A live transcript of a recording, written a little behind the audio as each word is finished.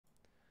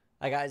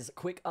Hi guys,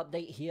 quick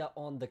update here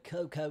on the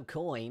COCO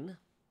coin.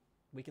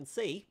 We can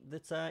see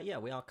that, yeah,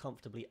 we are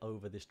comfortably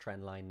over this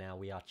trend line now.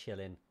 We are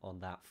chilling on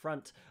that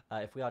front.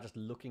 If we are just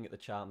looking at the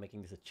chart,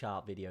 making this a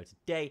chart video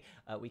today,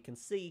 we can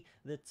see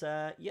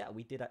that, yeah,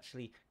 we did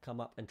actually come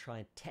up and try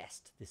and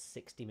test this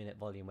 60-minute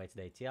volume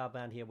weighted ATR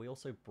band here. We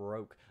also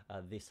broke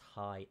this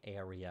high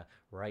area,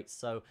 right?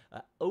 So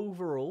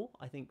overall,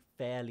 I think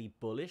fairly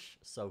bullish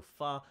so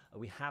far.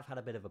 We have had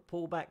a bit of a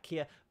pullback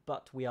here,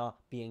 but we are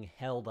being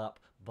held up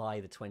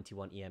by the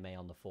 21 EMA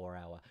on the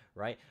 4-hour,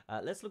 right?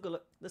 Let's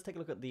take a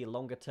look at the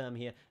longer term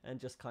here and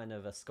just kind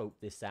of scope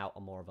this out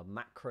on more of a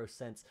macro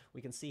sense.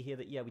 We can see here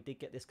that, yeah, we did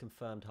get this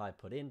confirmed high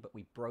put in, but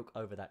we broke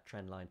over that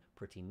trend line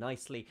pretty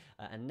nicely.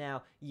 And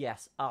now,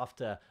 yes,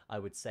 after, I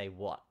would say,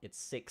 what? It's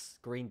 6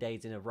 green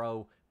days in a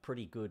row.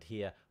 Pretty good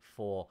here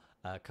for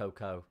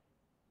COCO.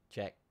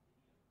 Check.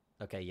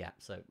 Okay, yeah,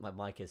 so my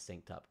mic is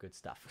synced up. Good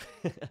stuff.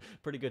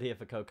 Pretty good here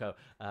for COCO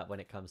when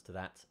it comes to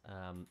that.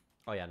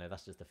 Oh, yeah, no,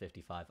 that's just the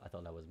 55. I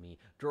thought that was me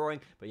drawing.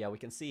 But, yeah, we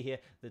can see here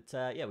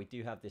that, yeah, we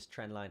do have this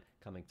trend line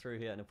coming through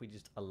here. And if we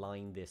just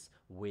align this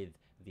with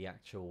the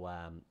actual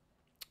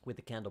with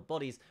the candle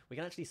bodies, we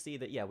can actually see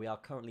that, yeah, we are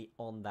currently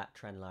on that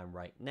trend line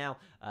right now.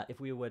 If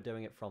we were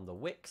doing it from the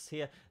wicks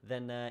here,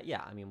 then,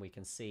 yeah, I mean, we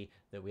can see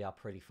that we are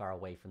pretty far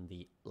away from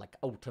the, like,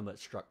 ultimate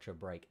structure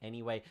break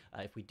anyway.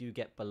 If we do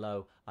get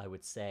below, I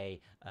would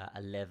say,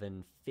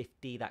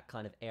 1150, that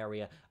kind of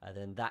area,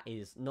 then that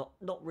is not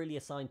really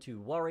a sign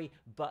to worry,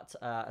 but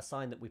a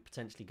sign that we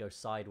potentially go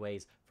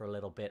sideways for a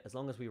little bit. As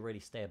long as we really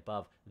stay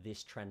above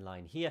this trend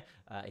line here,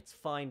 it's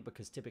fine,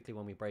 because typically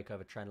when we break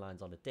over trend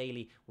lines on a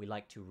daily, we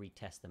like to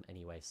retest them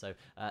anyway. So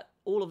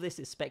all of this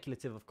is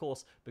speculative, of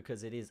course,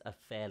 because it is a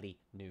fairly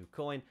new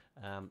coin.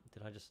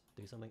 Did I just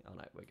do something? Oh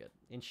no, we're good.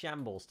 In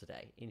shambles today.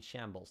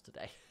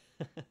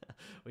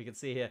 We can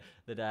see here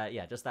that,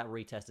 yeah, just that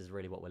retest is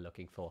really what we're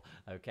looking for.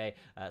 Okay,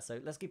 so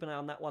let's keep an eye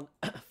on that one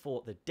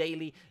for the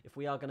daily. If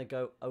we are going to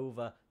go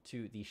over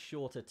to the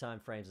shorter time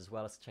frames as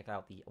well, let's check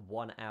out the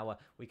 1 hour.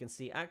 We can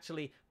see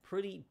actually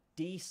pretty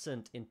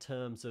decent in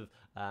terms of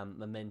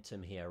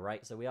momentum here,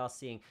 right? So we are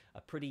seeing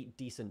a pretty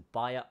decent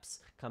buy-ups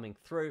coming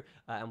through,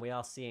 and we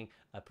are seeing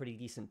pretty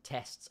decent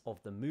tests of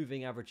the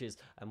moving averages.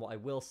 And what I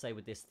will say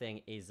with this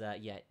thing is,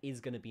 yeah, it is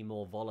going to be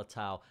more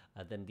volatile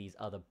than these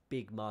other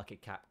big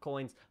market cap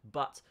coins.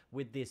 But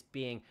with this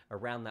being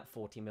around that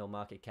 40 mil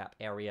market cap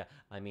area,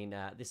 I mean,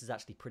 this is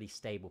actually pretty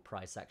stable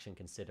price action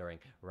considering,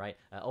 right?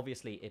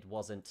 Obviously, it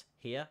wasn't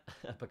here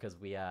because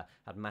we had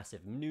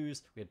massive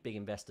news. We had big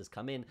investors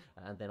come in,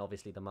 and then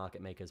obviously the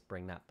market makers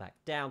bring that back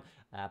down.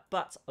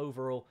 But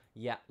overall,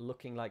 yeah,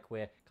 looking like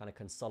we're kind of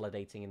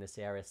consolidating in this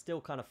area,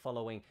 still kind of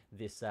following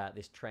this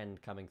this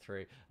trend coming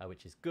through,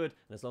 which is good.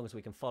 And as long as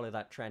we can follow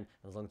that trend,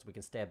 and as long as we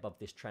can stay above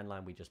this trend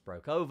line we just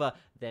broke over,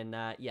 then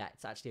yeah,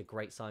 it's actually a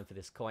great sign for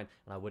this coin,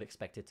 and I would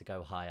expect it to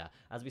go higher.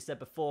 As we said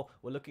before,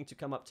 we're looking to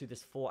come up to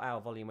this 4-hour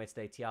volume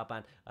weighted ATR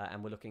band,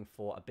 and we're looking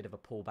for a bit of a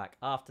pullback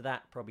after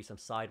that, probably some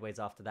sideways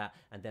after that,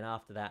 and then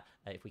after that,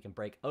 if we can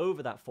break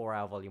over that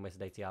 4-hour volume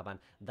weighted ATR band,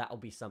 that'll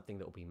be something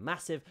that will be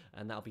massive,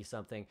 and that'll be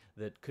something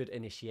that could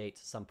initiate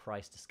some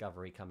price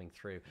discovery coming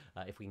through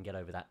if we can get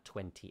over that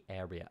 20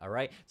 area. All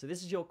right, so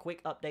this is your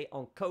quick update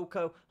on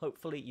COCO.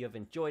 Hopefully you have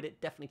enjoyed it.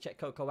 Definitely check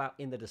COCO out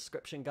in the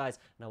description, guys,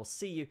 and I will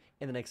see you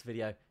in the next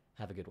video.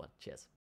 Have a good one. Cheers.